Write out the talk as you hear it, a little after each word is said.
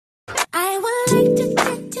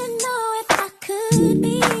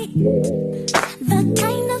The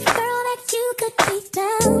kind of girl that you could be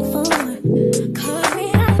down for. 'Cause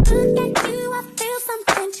when I look at you, I feel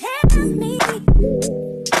something change me.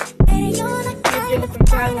 And you're the kind of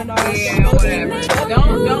girl that Yeah, whatever.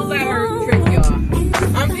 Don't let her trick y'all.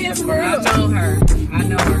 I'm being for real. I know her,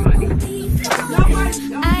 honey.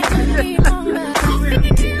 I could be wrong, but I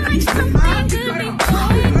feel like something could be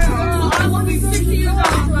going wrong. I will be 60 years old.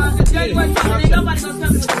 Ain't nobody gonna tell me what the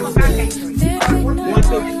fuck I can't drink. There ain't no one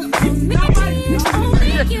for me.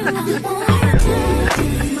 Only you. I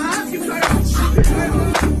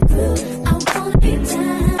wanna be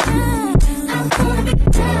down. I wanna be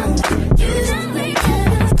down. You know we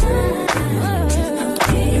have time.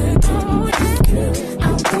 I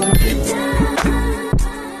wanna be down.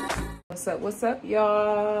 What's up,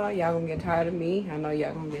 y'all? Y'all gonna get tired of me. I know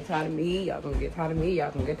y'all gonna get tired of me. Y'all gonna get tired of me.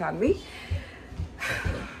 Y'all gonna get tired of me.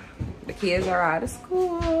 The kids are out of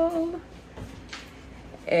school.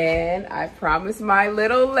 And I promised my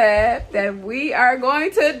little left that we are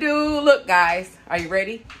going to do, look guys, are you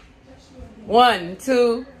ready? 1,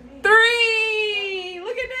 2, 3.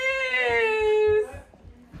 Look at this.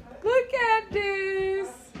 Look at this.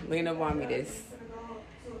 Lena bought me this.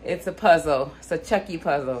 It's a puzzle. It's a Chucky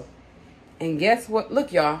puzzle. And guess what?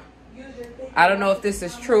 Look, y'all. I don't know if this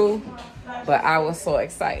is true, but I was so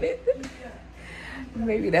excited.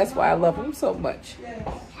 Maybe that's why I love them so much.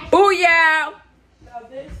 Booyah!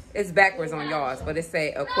 It's backwards on y'all's, but it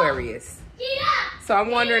say Aquarius. So I'm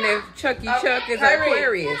wondering if Chucky Chuck is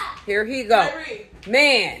Aquarius. Here he go.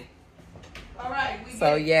 Man.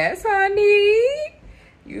 So yes, honey.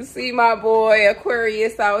 You see my boy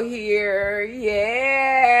Aquarius out here.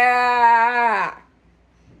 Yeah.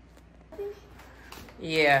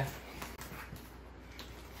 Yeah.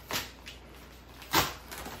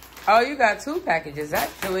 Oh, you got 2 packages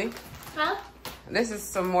actually. Huh? This is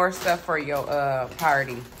some more stuff for your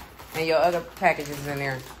party. And your other packages in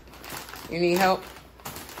there. You need help?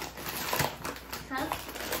 Huh?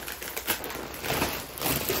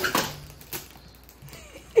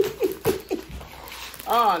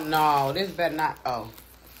 Oh no, this better not. Oh.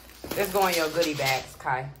 This go in your goodie bags,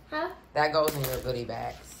 Kai. Huh? That goes in your goodie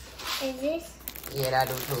bags. Is this? Yeah, that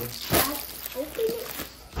do too. Can I open it?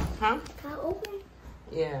 Huh? Can I open it?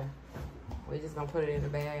 Yeah. We're just gonna put it in the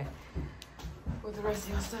bag with the rest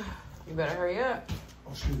of your stuff. You better hurry up.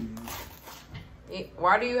 Oh, shoot.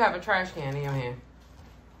 Why do you have a trash can in your hand?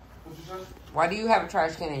 Why do you have a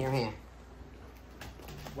trash can in your hand?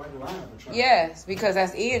 Why do I have a trash? Yes, because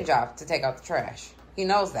that's Ian's job to take out the trash. He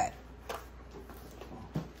knows that.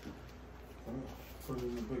 Put it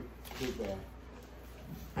in the big bag.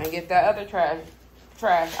 And get that other trash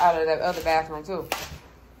out of that other bathroom too.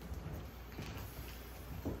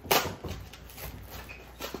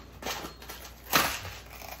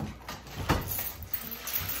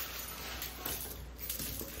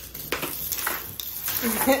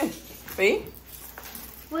 See?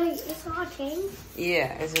 Wait, it's all changed?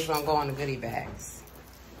 Yeah, it's just gonna go in the goodie bags.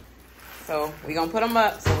 So we gonna put them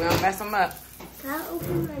up so we don't mess them up. Can I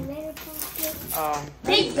open my letter pocket?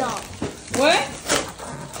 Big dog. What?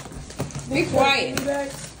 Be quiet. Dang.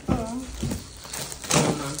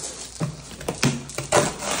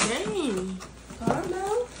 Calm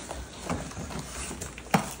down.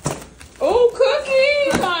 Oh,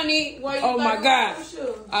 cookies, honey. Why you Oh my got God. on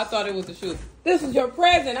shoes? I thought it was the shoe. This is your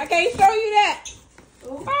present. I can't show you that.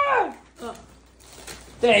 Ah.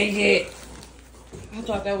 Dang it. I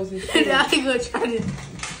thought that was his shoe. Now he gonna try to.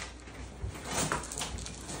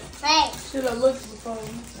 Hey. Should have looked before.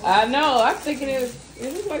 I know. I'm thinking it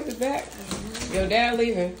looks like the back. Your dad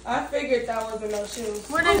leaving. I figured that wasn't no shoes.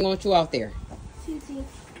 I want you out there. Susie.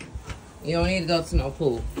 You don't need to go to no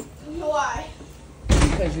pool. Why?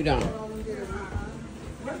 Because you don't.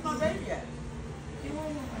 Where's my baby at?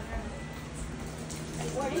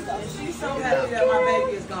 She's so happy that my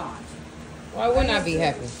baby is gone. Why wouldn't I be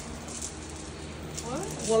happy?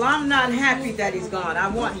 Well, I'm not happy that he's gone. I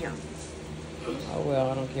want him. Oh,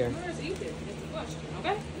 well, I don't care. Where's Ethan? Is the question,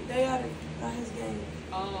 okay? They are at his game.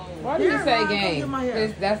 Oh. Why do you Here, say Ron, go game? get my hair.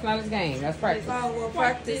 That's not his game. That's practice.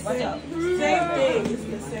 Practice. Same thing. It's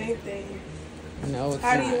the same thing. No, it's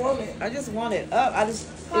How not. do you want it? I just want it up. It's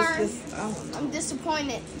just, I don't know. I'm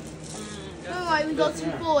disappointed. Oh, why we go to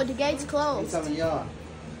the pool? The gate's I'm closed. telling y'all.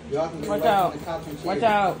 Y'all can get Watch away out. from the couch and chairs. Watch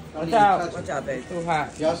out. Don't Watch even out. touch it. Watch out, baby. Too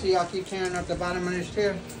hot. Y'all see y'all keep tearing up the bottom of this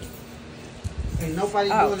chair? Ain't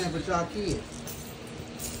nobody Ouch. doing it but y'all kids.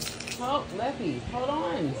 Oh, Leffy, hold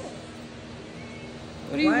on.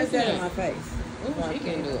 What are you Why is that looking in my at? face? Ooh, she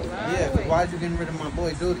can do it. Yeah, but why you getting rid of my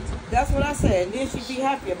boy Duty? That's what I said. And then she'd be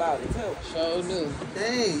happy about it, too. So do.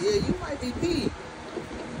 Dang, yeah, you might be beat.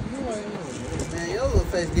 Man, your little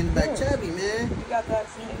face getting back chubby, man. You got that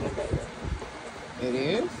snake. It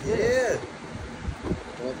is? Yeah.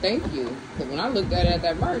 Well, thank you. Because when I looked at it at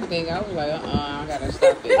that merch thing, I was like, I gotta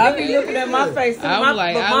stop it. I be looking at my face. I was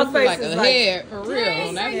like, I looked like a is head for real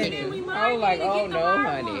on that picture. I was like, oh no,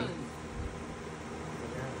 honey.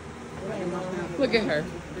 Look at her.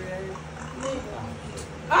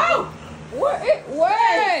 Oh! What?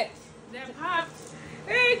 What? That popped.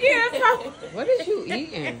 Hey, yeah, What is you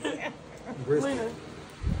eating? Lena,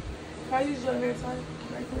 can I use your hair tie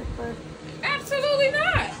right quick first? Absolutely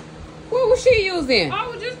not. What was she using? I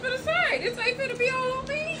was just gonna say, this ain't gonna be all on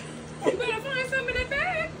me. You better find something in that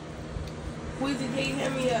bag. Weezy, can you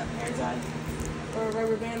hand me a hair tie? Or a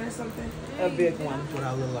rubber band or something? A big one. What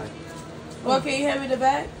I look like. Well, can you hand me the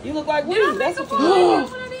bag? You look like Did I Weezy. make That's a what you phone look call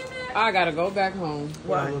like. when I did that? I gotta go back home.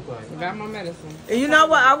 What I look like. Got my medicine. And you know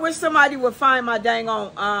what? I wish somebody would find my dang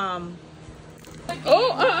on,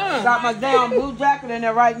 got my damn blue jacket in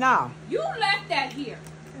there right now. You left that here.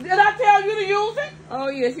 Did I tell you to use it? Oh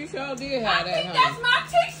yes, you sure did I have that, think honey. that's my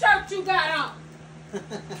t-shirt you got on.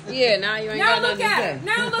 Yeah, now you ain't Now got look nothing to at say. her.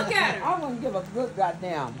 Now look at her. I wouldn't give a good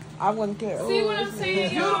goddamn. I wouldn't care. See what I'm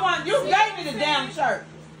saying, You the y'all? one, you See gave what me I'm the saying? damn shirt.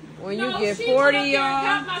 When No, you get she 40, went up there and got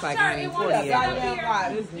y'all, my it's like shirt I ain't and 40 wanted to yet. get up Goddamn here.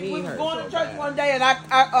 right. This knee We was hurts going so to church bad. one day and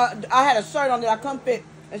I had a shirt on that I couldn't fit,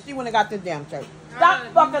 and she went and got this damn shirt. Stop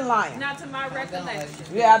fucking lying. Not to my recollection.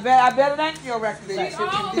 Yeah, I bet it ain't your She recollection.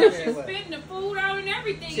 almost spitting the food out and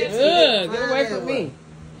everything. Ugh, yesterday. get away from me.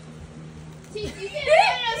 See, you can't say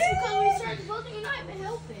us because we start the book and you're not even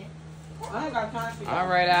helping. I ain't got time for you. All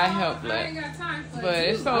right, I help I ain't that. got time for But it.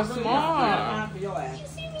 it's so I got small. time for your ass. You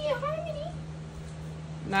see me in Harmony?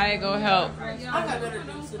 Now you go help. I got better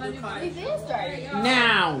news to do. We've been started.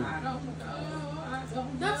 Now.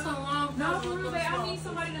 That's a long. No, for real, babe, I need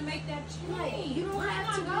somebody to make that Like, change. you don't Where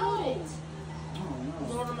have am to I do going? it.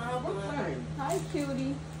 Hi,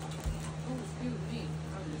 cutie. Oh, excuse me.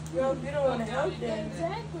 Yo, if you don't want to help, then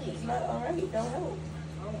Exactly. it's not alright. Don't help.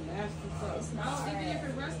 It's not Oh, even alright. if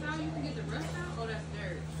it rests out, you can get the rest out? Oh, that's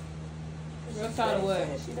nerve. What's out of what?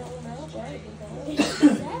 She don't want to help, right? Exactly.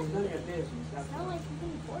 None of your business. It's not like you're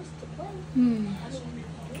being forced to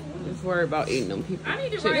play. Just worry about eating them people. I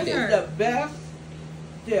need to Chicken. write This her. is the best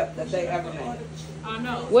dip that they ever made. I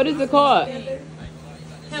know. What is it called?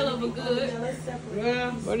 Hell of a good.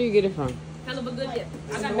 Yeah. Where do you get it from? Hell of a good dip.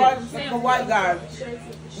 I The got white, that from the Sam. white guys.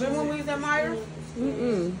 Remember when we was at Myers?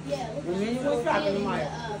 Mm-mm. Yeah. When me and you was talking to Myers.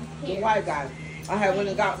 The white guys. I had went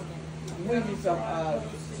and got Weezy some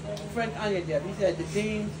French onion dip. He said the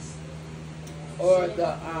beans or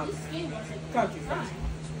the country fries.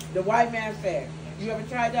 The white man said, "You ever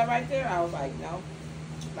tried that right there?" I was like, "No."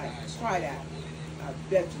 Like, try that. I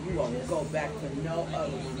bet you won't go back to no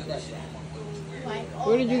other one but that.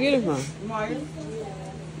 Where did you get it from? Myers.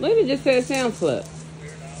 Lena just said Sam's Club.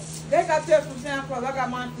 They got theirs from Sam's Club. I got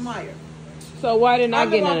mine from Myers. So why didn't I I'm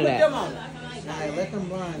the get one none of put them that? on it. Hey, let them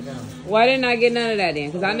blind down. Why didn't I get none of that then?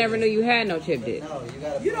 Because I never knew you had no chip dip. No, you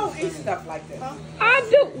gotta. You don't eat stuff like this. I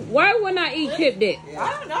do. Why wouldn't I eat chip dip?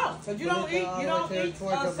 I don't know, cause you don't eat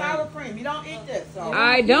sour cream. You don't eat this. So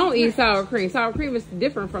I don't eat sour cream. Sour cream is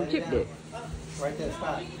different from chip dip. Right there,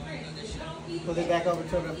 stop. Put it back over to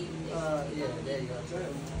the. Yeah, there you go.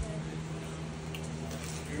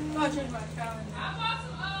 I bought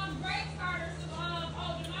some brake starters.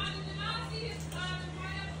 Demana see this?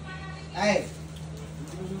 Hey.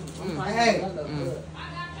 Mm. Hey. I got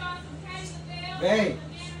y'all some cake with Babe.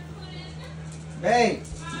 Babe.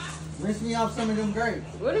 Rinse me off some of them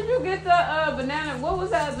grapes. Where did you get the banana? What was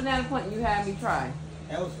that banana plantain you had me try?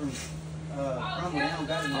 That was from Crumble. They don't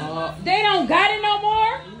got it no more. They don't got it no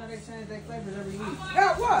more? You know they change their flavors every week.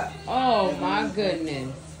 got what? Oh my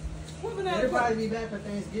goodness. What banana? Everybody be back for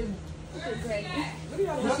Thanksgiving. What do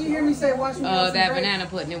y'all Did you hear me say wash me off some That grapes? banana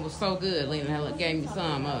pudding, it was so good. Lena gave me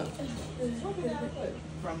some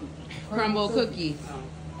From crumble cookies.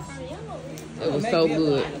 Harmony, I'm not really It was so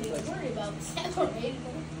good. worried about separating.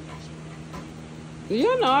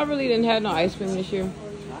 Y'all know I really didn't have no ice cream this year.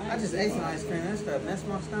 I just ate some ice cream. That stuff messed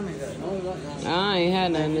my stomach up. I ain't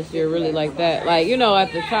had none this year really like that. Like, you know,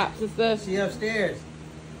 at the shops and stuff. She upstairs.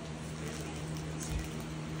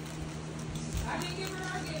 I didn't give her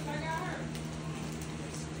her gift. I got her.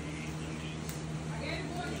 I gave the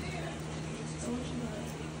boys theirs.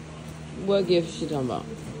 What gift is she talking about?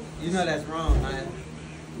 You know that's wrong, man.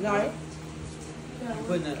 No.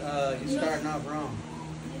 You starting off wrong.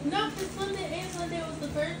 Not the Sunday and Sunday was the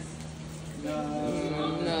first.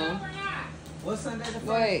 No. No. What's Sunday the first?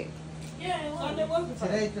 Wait. Yeah, it was. Sunday was the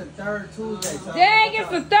first. Today's the third Tuesday. So Dang, it's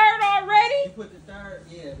the third You already? put the third,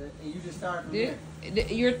 and you just start from there.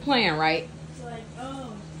 You're playing, right? It's like,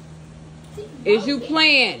 oh. Is you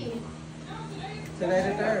playing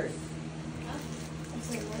Today the 3rd.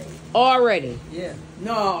 already? Yeah.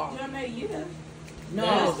 No. No.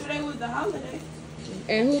 Yesterday was the holiday.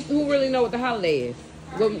 And who really know what the holiday is?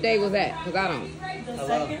 What day was that? Because I don't. The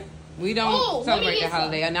second. We don't Oh, let me celebrate get the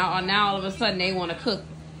holiday. Now all of a sudden they want to cook.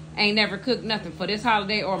 Ain't never cooked nothing for this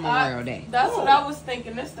holiday or Memorial Day. That's what I was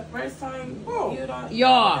thinking. That's the first time you don't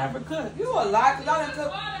Y'all. ever cook. You a lot. Y'all done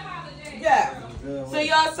cook. Yeah. So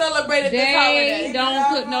y'all celebrated this They holiday. don't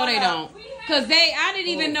cook. No, they don't. Cause I didn't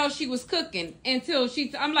even know she was cooking until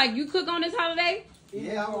I'm like, you cook on this holiday?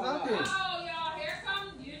 Yeah, I was out there. Oh, y'all, here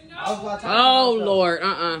comes, you know. I was watching. Oh Lord,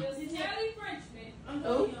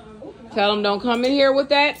 Tell them don't come in here with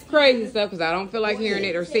that crazy stuff because I don't feel like hearing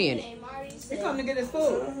it or seeing it. He come to get his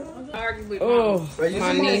food. Oh, But you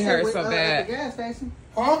my see knee that shit hurts with, so at bad. the gas station?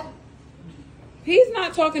 Huh? He's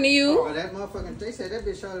not talking to you. Oh, that motherfucking, they said that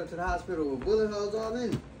bitch shot up to the hospital with bullet holes all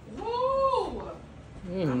in it.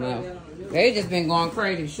 No. They just been going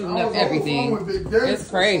crazy, shooting up everything. It's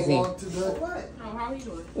crazy. What?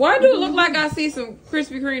 Why do it look like I see some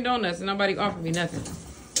Krispy Kreme donuts and nobody offered me nothing?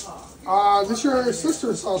 This your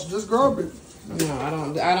sister's house. Just grab it. No,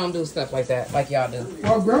 I don't do stuff like that, like y'all do.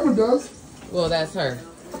 My grandma does. Well, that's her.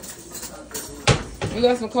 You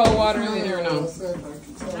got some cold water in there or no? Nope.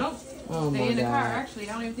 Oh They my in the car. God. Actually,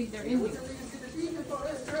 I don't even think they're in here.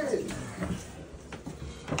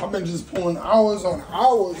 I've been just pulling hours on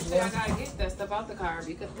hours, So I man. gotta get that stuff out the car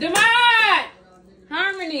because. Demond!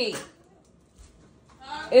 Harmony!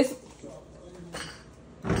 It's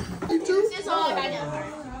Me too. It's all I got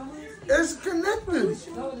now. It's connected.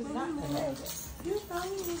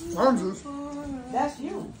 I'm just. That's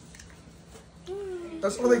you.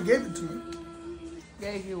 That's why they gave it to me.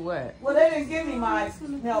 gave you what? Well, they didn't give me my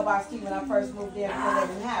mailbox key when I first moved in because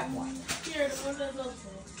they didn't have one. Here, what's that look for?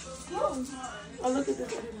 Oh, look at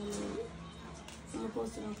this. I'm gonna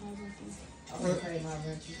post it on Facebook.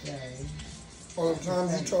 All the time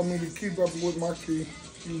you tell me to keep up with my key,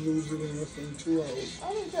 you lose it in less than 2 hours.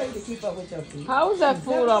 I didn't tell you to keep up with your key. How is that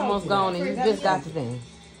food almost gone and you just got the thing?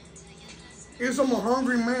 Yes, I'm a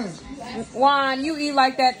hungry man. Juan, you eat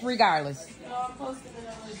like that regardless.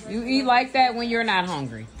 You eat like that when you're not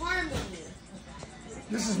hungry. Harmony.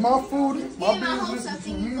 This is my food. My Me and my whole business stuff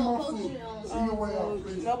between thing me you and go my post food. it on. See your way out,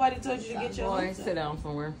 please. Nobody told you to get your Boy, sit down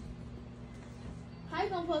somewhere. How you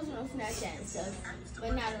gonna post it on Snapchat and stuff,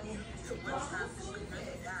 but not on TikTok?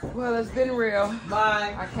 Well, it's been real.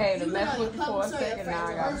 Bye. I came to You mess know, with you for a second, now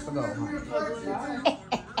I got to go home.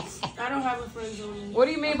 I don't have a friend zone. What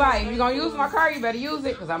do you mean by it? If you're going to use my car, you better use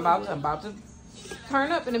it because I'm about to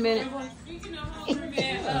turn up in a minute. Speaking of hungry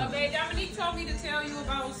man, babe, Dominique told me to tell you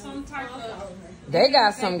about some type of. They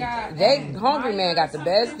got some, Hungry Man got the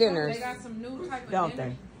best dinners. They got some new type of Don't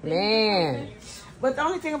dinner. they? Man. But the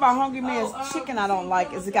only thing about Hungry Man's chicken I don't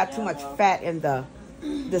like is it got too much fat in the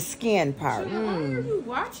skin part. Why are you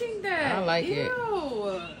watching that? I like it.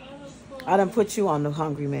 Ew. I done put you on the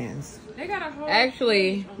Hungry Man's. They got a whole.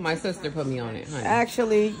 Actually, my sister put me on it, honey.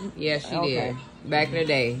 Actually, Yeah, she Okay. did. Back in the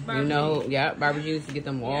day. You know, yeah, Barbara used to get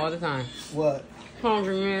them all the time. What?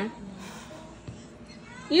 Hungry Man.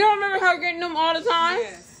 You don't remember her getting them all the time?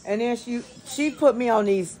 and then she put me on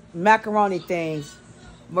these macaroni things,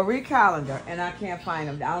 Marie Callender, and I can't find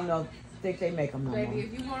them. I don't know. Think they make them no Baby, more.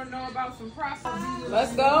 if you want to know about some processes,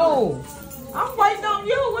 Let's go. I'm waiting on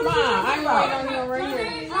you. What Come are you on, talking I'm about?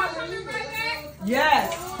 waiting on you right here.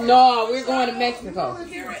 Yes. No, we're going to Mexico.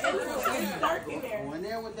 it's dark in there. Go in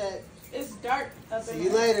there with that. It's dark up See in you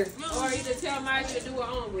there. later. Or either tell Maya to do her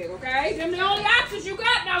own wig, okay? Them the only options you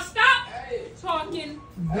got. Now stop talking.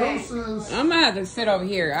 Deuces. I'm going to have to sit over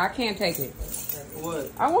here. I can't take it.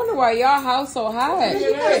 What? I wonder why y'all house so high.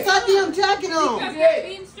 You got a goddamn jacket on. Because that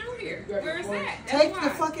beams through here. Where is that? That's Take why. the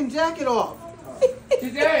fucking jacket off.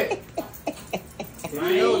 Today. You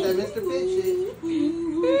know that Mr. Pitt shit.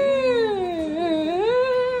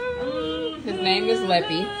 His name is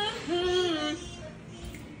Leppy.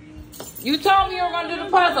 You told me you were going to do the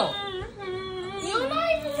puzzle. You're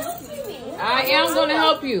not even helping me. I am going to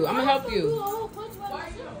help you. I'm going to help you.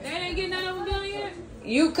 They ain't getting none of them done yet.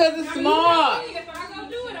 You, because it's I mean, small. If I go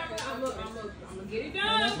do it, I'm gonna get it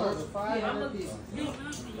done.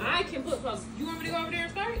 I can put puzzles. You want me to go over there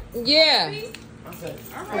and start? Yeah. All Because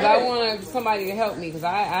right. I want somebody to help me because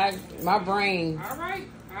my brain. All right.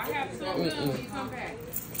 I have some done when you come back.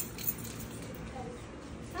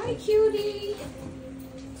 Hi, cutie.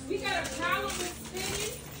 We got a problem with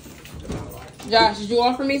spinach. Josh, did you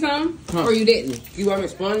offer me some? Or you didn't? You want me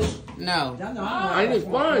sponge? No. Y'all know I need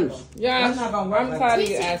sponge. Josh, not gonna work I'm like tired of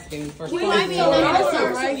you asking for We might be sponge.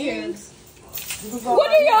 able to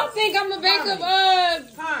What do y'all think? I'm a bake of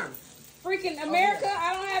Carm. freaking America.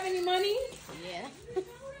 I don't have any money. Yeah.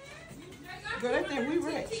 Girl, that thing we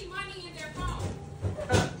rich. Money in their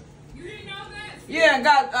phone. You didn't know that? Yeah,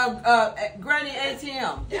 got Granny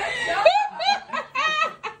ATM.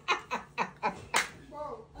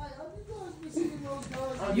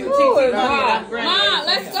 You Ooh, money Ma, on Granny Ma, ATM.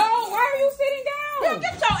 let's go. Why are you sitting Girl, down?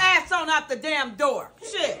 get your ass on out the damn door.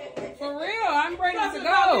 Shit. For real, I'm ready to She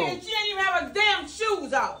go. ain't even have her damn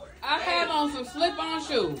shoes out. I have on some slip-on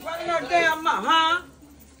shoes. Running her damn mouth, huh?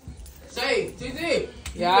 Say, TD.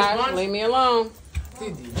 Yeah, leave me alone.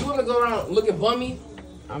 TD, you wanna go around looking bummy?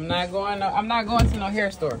 I'm not going to no hair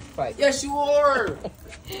store. Fight. Yes, you are.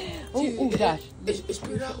 Ooh, gosh. It's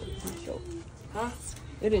spewed out.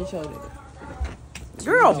 It didn't show that.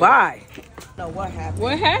 Girl, bye. Know what happened?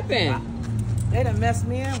 What happened? They done messed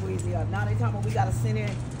me in, Weezy. Now they talking about we gotta send in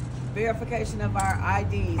verification of our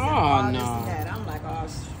IDs and Oh, all this no. and that. I'm like, oh,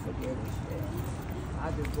 forget it. Shit.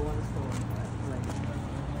 I just go in the store.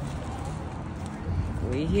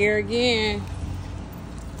 We here again.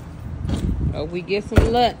 Hope we get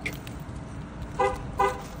some luck.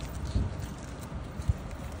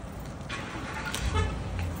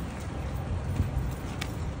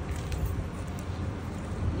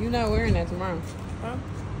 You not wearing that tomorrow. Huh?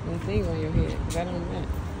 That thing on your head. That on that.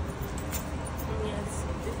 Yes.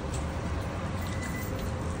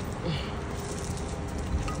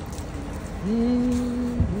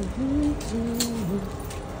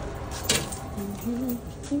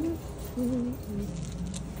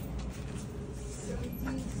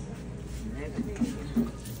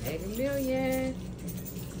 Mega Million.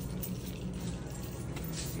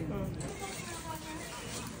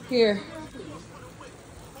 Here.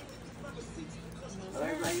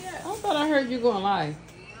 I thought I heard you going live.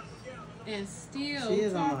 And still She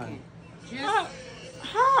is talking. online.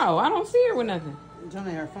 How? I don't see her with nothing.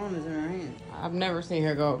 Johnny, her phone is in her hand. I've never seen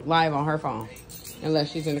her go live on her phone.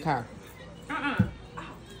 Unless she's in the car.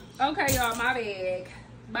 Okay, y'all, my bag.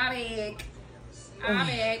 My bag. My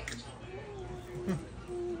bag.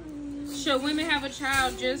 Should women have a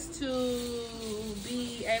child just to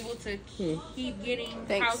be able to keep getting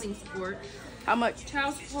Thanks. housing support? How much?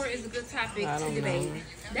 Child support is a good topic I to don't debate. know.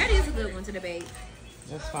 That is a good one to debate.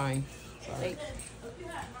 That's fine. Sorry.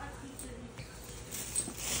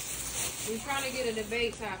 We're trying to get a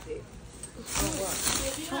debate topic.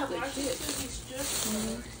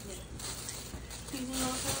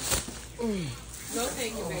 Go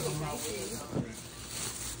take your baby.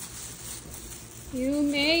 You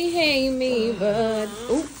may hate me, but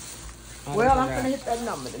ooh. Well, I'm gonna hit that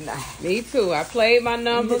number tonight. Me too. I played my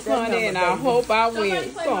numbers, hit that honey, and number, I baby. hope I Somebody win.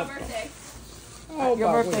 play my birthday.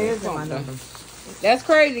 Your birthday is in my number. That's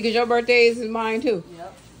crazy because your birthday is mine too.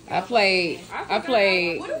 Yep. I played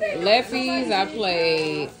lefties. I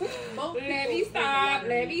played. Let me stop.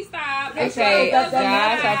 Let me stop. I played Josh.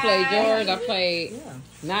 I played George. I played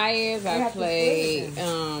Nayas. I played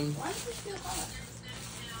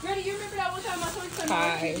Granny, you remember that one time I told you something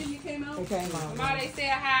Hi. and you came out? It came out. Ma, they said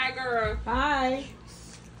hi, girl. Hi.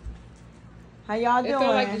 How y'all It felt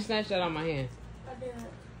like you doing? snatched that on my hand.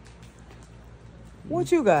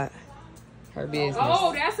 What you got? Her business.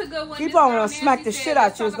 Oh, that's a good one. Keep This on, girl gonna Nancy smack the said, shit out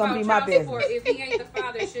let's you. It's talk gonna be about my child support. If he ain't the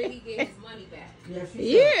father, should he get his money back?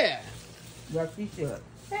 Yeah. Yes, she should.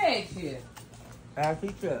 Heck yeah. Yes, she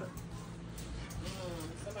should.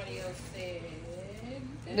 Somebody else said.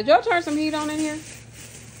 Did y'all turn some heat on in here?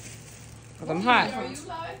 Cause I'm hot. Are you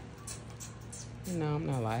live? No, I'm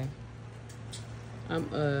not live.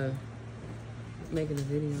 I'm making a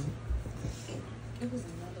video. It was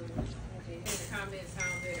another one. Okay, the comments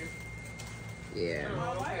sound better. Yeah.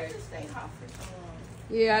 Oh, okay.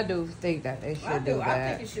 Yeah, I do think that they should do I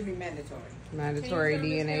that. think it should be mandatory. Mandatory Can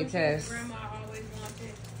you DNA tell test. Grandma always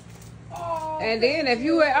wanted. Oh, And then if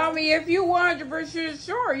you 100%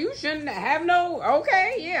 sure, you shouldn't have no.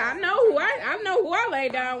 Okay, yeah, I know who I lay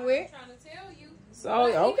down with. I'm trying to tell you. So But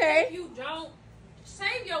even okay. if you don't,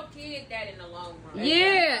 save your kid that in the long run.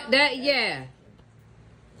 Yeah, that yeah.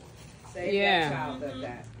 Save Yeah. that child of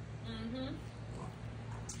that. Mm-hmm.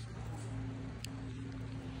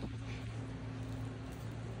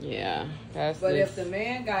 Yeah, that's. But the- if the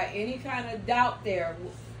man got any kind of doubt there,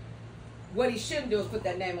 what he shouldn't do is put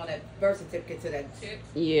that name on that birth certificate to that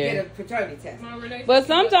yeah. get a paternity test. My relationship. But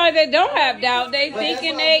sometimes they don't have doubt. They But that's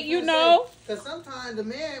thinking what I they, was you gonna know, say. Cause sometimes the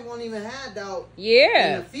man won't even have doubt. And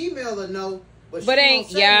yeah. the female will know, but But she ain't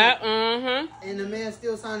won't say yeah, it. And the man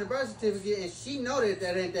still signed the birth certificate, and she know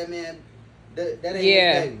that ain't that man. That ain't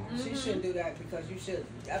Yeah. his baby. She shouldn't do that because you should.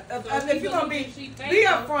 So If you're gonna be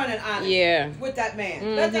upfront and honest Yeah. with that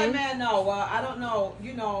man, let that Mhm. man know. Well, I don't know.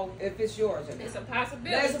 You know if it's yours or It's not. a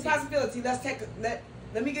possibility. There's a possibility.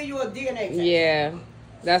 Let me give you a DNA test. Yeah,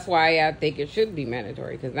 that's why I think it should be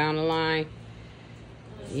mandatory. Because down the line,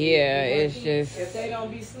 yeah, it's just. If they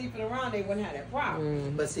don't be sleeping around, they wouldn't have that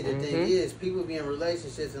problem. But see, the thing is, people be in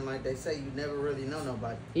relationships and like they say, you never really know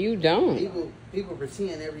nobody. You don't. People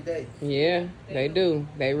pretend every day. Yeah, they do.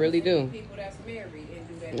 They really do. People that's married and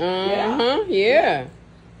do that. Yeah.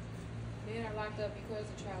 Men are locked up because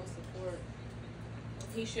of child support.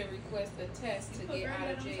 He should request a test to get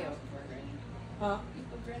out of jail. Huh? You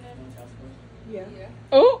put granddad on child support? Yeah. Yeah.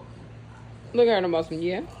 Oh, look at her, Muslim.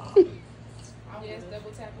 Yeah. Yes, double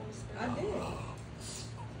tap on the screen. I did.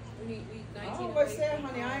 We 19 I always said,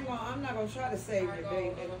 honey, I'm not gonna try to save your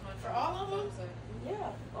baby. For all of them? Yeah,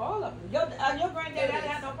 all of them. Your granddad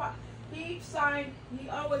had no problem. He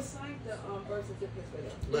always signed the birth certificates for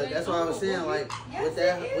them. But that's why I was saying, like, with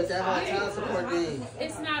that whole child support thing,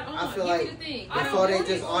 It's not on. I feel like before they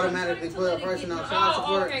just automatically put a person on child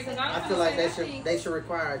support, I feel like they should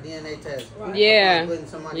require a DNA test. Yeah. Putting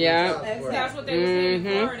somebody Yeah. on child support. That's what they were saying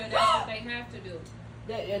in Florida. That's what they have to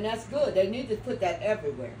do. And that's good. They need to put that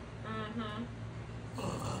everywhere.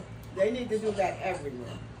 They need to do that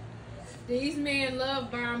everywhere. These men love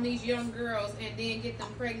bomb these young girls and then get them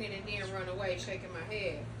pregnant and then run away, shaking my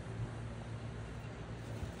head.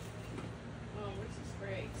 Oh, what's this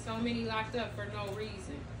Greg? So many locked up for no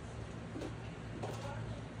reason.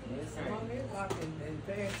 Some of them locked and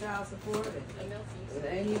paying child support. And it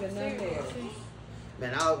ain't even none there.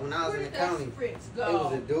 Man, when I was in the county, Fritz there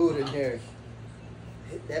was a dude in there.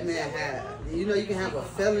 That man had, you can have a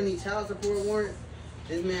felony child support warrant.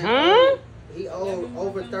 This man, he owed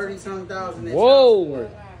over 30-some thousand in child Whoa.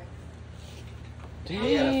 support.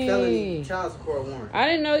 He had a felony child support warrant. I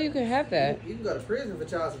didn't know you could have that. You can go to prison for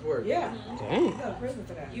child support. Yeah. Dang. You go to prison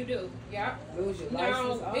for that. You do, yeah. Lose your Now,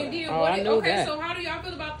 license, all and that. then Oh, what? I know Okay, that. so how do y'all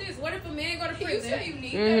feel about this? What if a man go to prison? You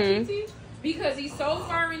need Mhm. because he's so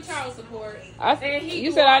far in child support, I- and he you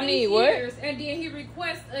do said all I these need what? years, and then he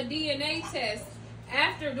requests a DNA test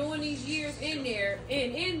after doing these years in there,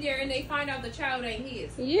 and they find out the child ain't his.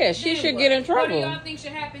 Yeah, she Then should what? get in What do trouble. y'all think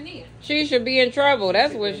should happen then? She should be in trouble.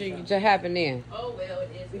 That's what should happen then. Oh well, it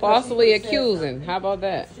is. Falsely accusing. How about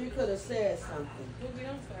that? She could have said something.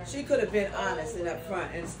 She could have been honest and up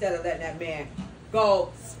front instead of letting that man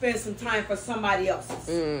go spend some time for somebody else.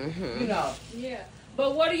 Mm-hmm. You know. Yeah,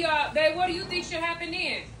 but what do y'all? What do you think should happen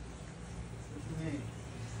then?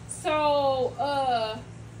 So,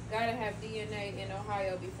 gotta have DNA in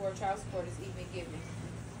Ohio before child support is even given.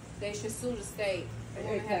 They should sue the state. The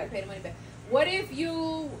woman have to pay the money back. What if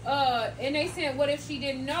you, and they said, what if she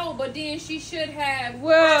didn't know, but then she should have.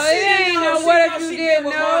 Well, She it ain't didn't no know. what She if know you she didn't been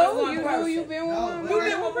with more know. than one You person. knew you've been with No, one but person.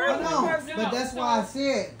 been with more than one person. but that's why I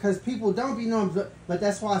said, because people don't be knowing, but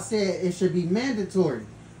that's why I said it should be mandatory.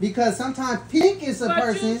 Because sometimes pink is a But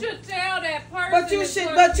person. you should tell that person. But you is should.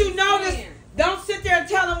 what But you she's know this. saying. Don't sit there and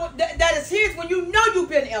tell him that it's his when you know you've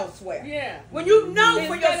been elsewhere. Yeah. When you know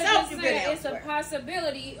for Instead of yourself just you've been saying it's a elsewhere.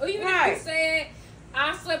 possibility, or even Right. if you said,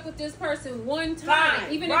 I slept with this person one time,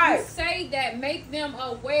 Fine, even right. if you say that, make them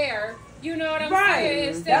aware. You know what I'm Right. saying?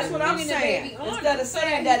 Instead That's of what I'm leaving the saying. baby on Instead him of so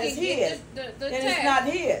saying he that can it's get his, the and test. it's not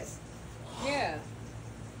his. Yeah.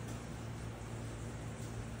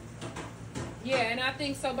 Yeah, and I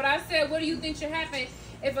think so. But I said, what do you think should happen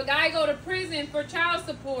if a guy go to prison for child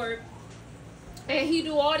support and he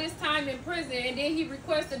do all this time in prison and then he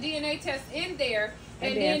requests a DNA test in there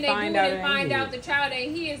and then they do it and find out the child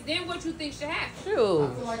ain't his, then what you think should happen? I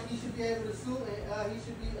Shoot. feel like he should be able to sue and he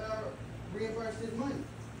should be reimbursed his money.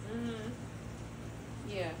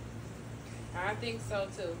 Yeah. I think so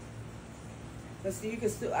too. But see, you can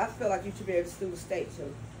still. I feel like you should be able to sue the state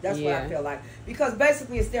too. That's what Yeah. I feel like, because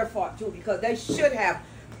basically it's their fault too, because they should have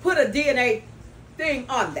put a DNA thing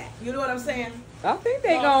on that. You know what I'm saying? I think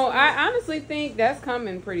they I honestly think that's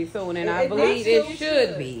coming pretty soon, and I It believe needs it to.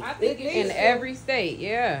 should be I think It it needs in to. every state.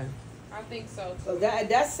 Yeah. I think so too. So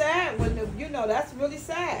that's sad. When that's really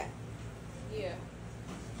sad. Yeah.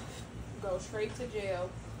 Go straight to jail.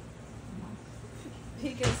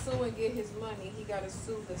 He can sue and get his money. He got to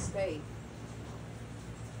sue the state.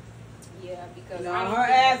 Yeah, because No, I don't her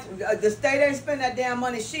think- ass. The state ain't spend that damn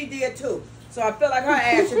money. She did too. So I feel like her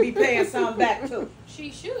ass should be paying something back too.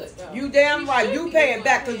 She should though. You damn She right. should You be pay the it one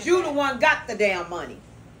back because paying you the back. one got the damn money.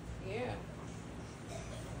 Yeah.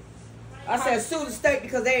 I said sue the state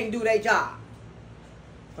because they ain't do their job.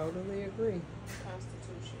 Totally agree.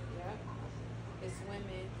 Constitution. Yeah. It's women.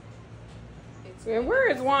 It's And where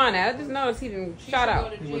is Juan at? I just noticed he didn't She shout should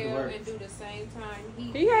out. go to He went to jail work. and do the same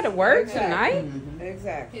time He had to work Exactly. tonight.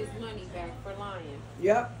 Exactly. his money back for lying.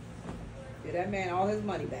 Yep. Get that man all his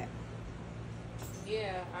money back.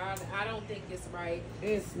 Yeah, I don't think it's right.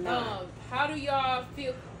 It's not. How do y'all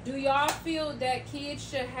feel? Do y'all feel that kids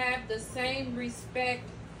should have the same respect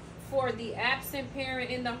for the absent parent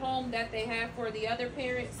in the home that they have for the other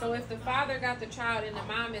parent? So if the father got the child and the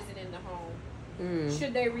mom isn't in the home,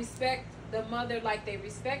 should they respect the mother like they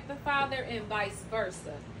respect the father and vice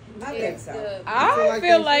versa? I think so. I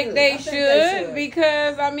feel like they I think they should should.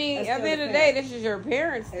 because I mean, That's at still the end the of the day, parent. this is your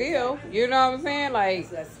parent still. Exactly. You know what I'm saying? Like,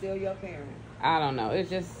 That's still your parent. I don't know. It's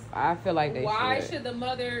just I feel like they Why should. should the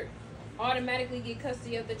mother automatically get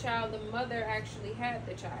custody of the child? The mother actually had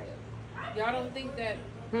the child. Y'all don't think that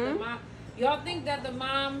the mom? Y'all think that the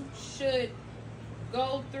mom should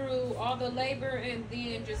go through all the labor and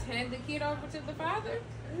then just hand the kid over to the father?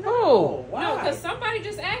 Oh, Why? No, because somebody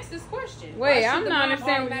just asked this question. Wait, Why should I'm the not mom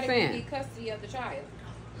understanding what you're automatically saying. Get custody of the child.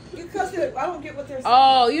 Because I don't get what they're saying.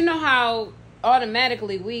 Oh, you know how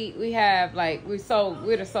automatically we have like we're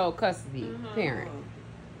the sole custody parent.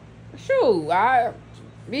 Shoot,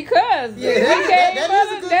 because Yeah, we that came is a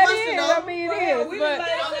up- good that question, is, though. I mean, it is. We But done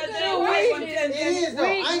laid on that Shoot, damn we- white one and- It is though. I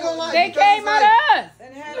ain't gonna lie. they because came it's out like- of us.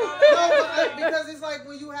 and had all No, but because it's like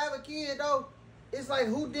when you have a kid though, it's like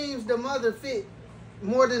who deems the mother fit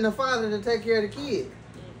more than the father to take care of the kid.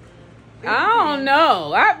 I don't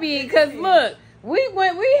know. I mean, cause look,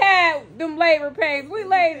 we had them labor pains. We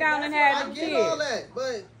laid down and had I them get all kids. that,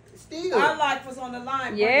 but still, our life was on the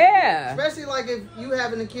line. Yeah. especially like if you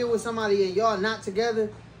having a kid with somebody and y'all not together,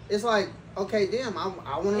 it's like okay, damn, I In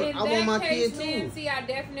want my that case, kid too. Nancy, I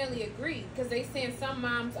definitely agree because they saying some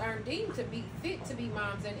moms aren't deemed to be fit to be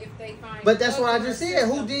moms, and if they find. But that's what I drugs in just their said.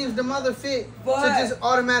 Who system- deems the mother fit But- to just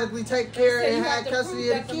automatically take care They say and you have have to custody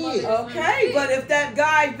prove of the that the kid? mother- Okay, but if that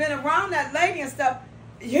guy's been around that lady and stuff,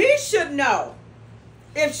 he should know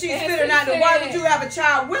if she's As fit or he not. Then why said- would you have a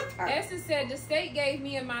child with her? Essence said the state gave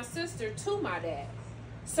me and my sister to my dad.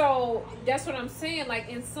 So that's what I'm saying. Like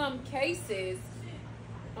in some cases,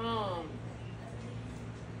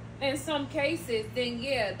 then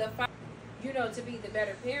yeah, to be the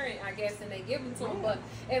better parent, I guess, and they give them to them. But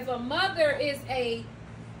if a mother is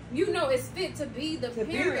is fit to be the To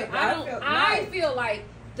be parent, the- I right. feel like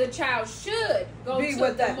the child should go Be to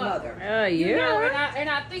with the that mother. You know, Yeah. and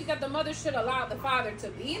I think that the mother should allow the father to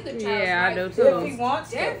be in the child's Yeah, I life do too. If he wants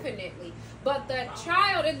to. Definitely. But the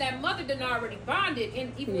child and that mother done already bonded,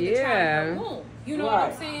 and even with the child Yeah. in her womb. You know what I'm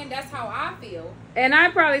Right. saying? That's how I feel. And I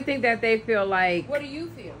probably think that they feel like What do you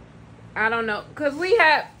feel? I don't know, cause we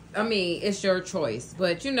have. I mean, it's your choice,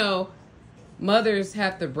 but mothers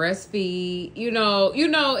have to breastfeed.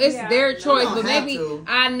 It's Yeah. their choice. don't But have maybe to.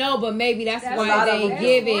 I know, but maybe that's That's why why they they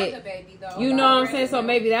give for it. the baby, though. You know what I'm saying? So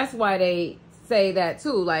maybe that's why they say that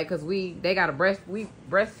too. Like, cause they got to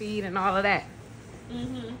breastfeed and all of that.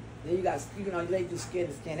 Mm-hmm. Then they do skin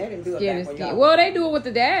to skin. They didn't do it Skin back to when skin. y'all. Well, they do it with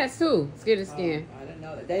the dads too. Skin to skin. I didn't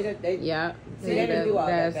know that. They Yeah. See, they didn't do all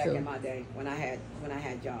that dads back too. in my day when I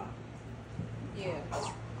had y'all.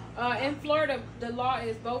 Yeah. In Florida, the law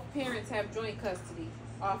is both parents have joint custody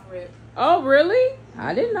off rip. Oh, really?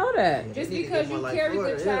 I didn't know that. Just They need to because get more you like carry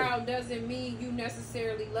Florida, the yeah. child doesn't mean you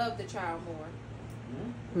necessarily love the child more.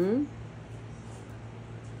 Hmm.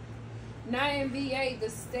 Now in VA, the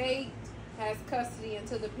state has custody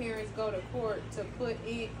until the parents go to court to put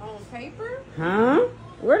it on paper. Huh?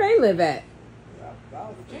 Where they live at?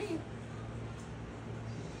 Virginia.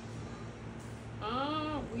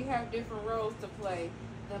 We have different roles to play,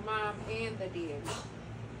 the mom and the dad.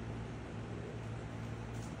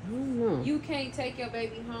 I don't know. You can't take your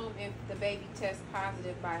baby home if the baby tests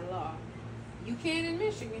positive by law. You can in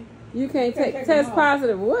Michigan You can't take test them home.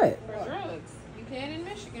 positive what? for drugs. You can in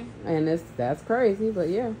Michigan. And that's crazy, but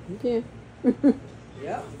yeah, you can.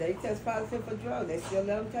 Yep, they test positive for drugs. They still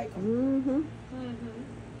let them take them. Mm-hmm.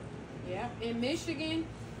 Mm-hmm. Yeah. In Michigan,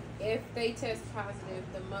 if they test positive,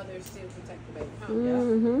 the mother still can take the baby home.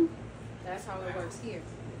 Mm-hmm. That's how it works here.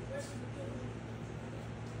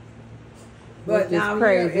 But Which is now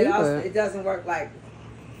crazy, here, but- it doesn't work like,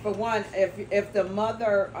 for one, if the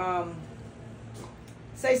mother,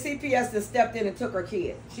 say CPS just stepped in and took her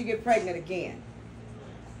kid, she get pregnant again.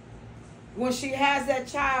 When she has that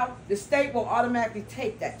child, the state will automatically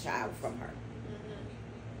take that child from her.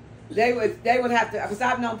 They would have to, because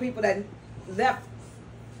I've known people that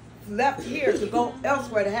left here to go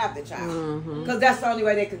elsewhere to have the child, because that's the only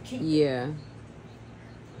way they could keep it. Yeah.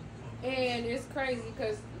 And it's crazy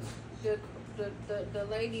because the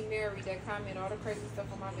lady Mary that comment all the crazy stuff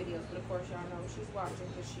on my videos, but of course y'all know she's watching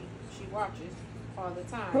because she watches all the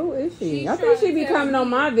time. Who is she? She's I think she trying be to tell coming on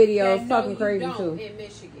me my videos that talking you crazy don't too. in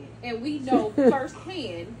Michigan, and we know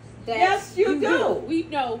firsthand that Yes, you do. We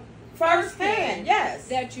know Firsthand, yes.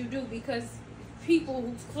 that you do because people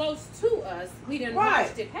who's close to us, we didn't Right.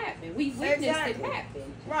 watched it happen. We witnessed Exactly. it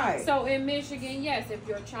happen. Right. So in Michigan, yes, if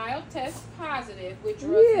your child tests positive with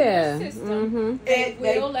drugs Yeah. in their system, Mm-hmm. they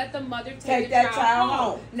They will let the mother take take the that child child home.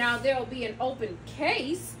 home. Now there'll be an open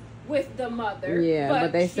case with the mother. Yeah,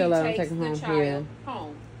 but they she still let them takes take the him home, child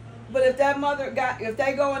home. But if that mother if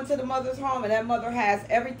they go into the mother's home and that mother has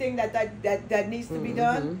everything that needs to be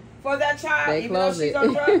done for that child, They even though close she's it.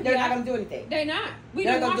 on drugs, they're Yeah. not gonna do anything. They not. We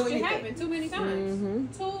They're done gonna watched do it anything. happen too many times. Mm-hmm.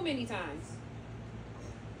 Too many times.